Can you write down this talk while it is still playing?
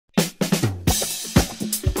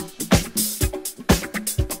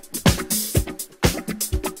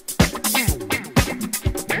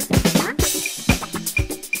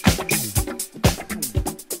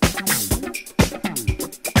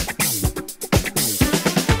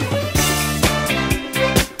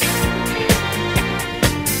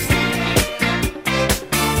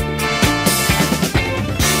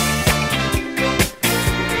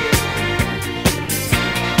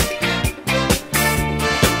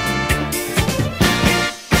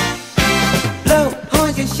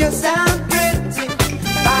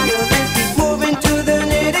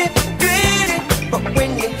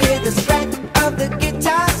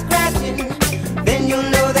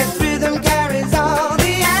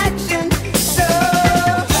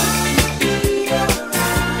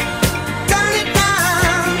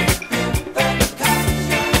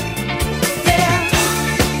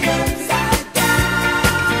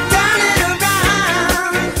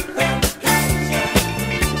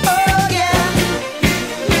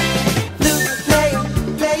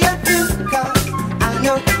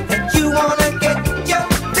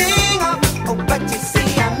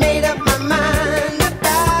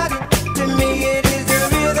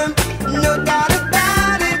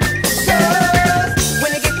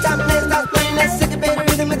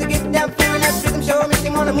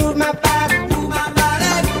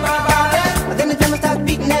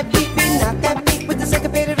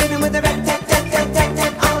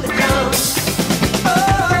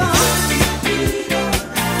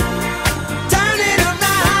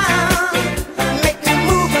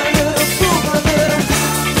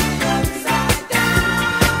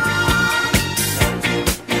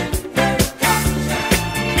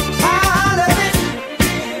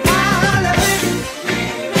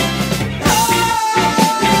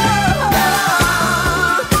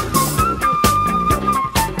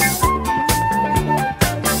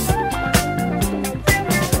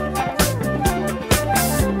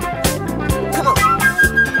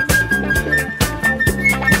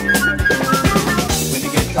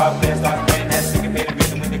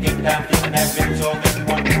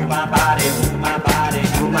my body, move my body,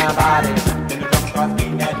 move my body. Then the drum starts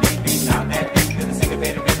beating that beat, beating out that beat to the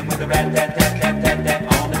syncopated rhythm with the rat tat tat tat tat tat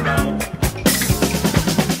on the drum.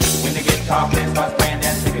 When the guitar player starts playing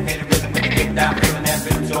that syncopated rhythm with the kick down, feeling that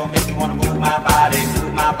rhythm, so it makes me wanna move my body,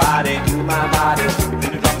 move my body, move my body.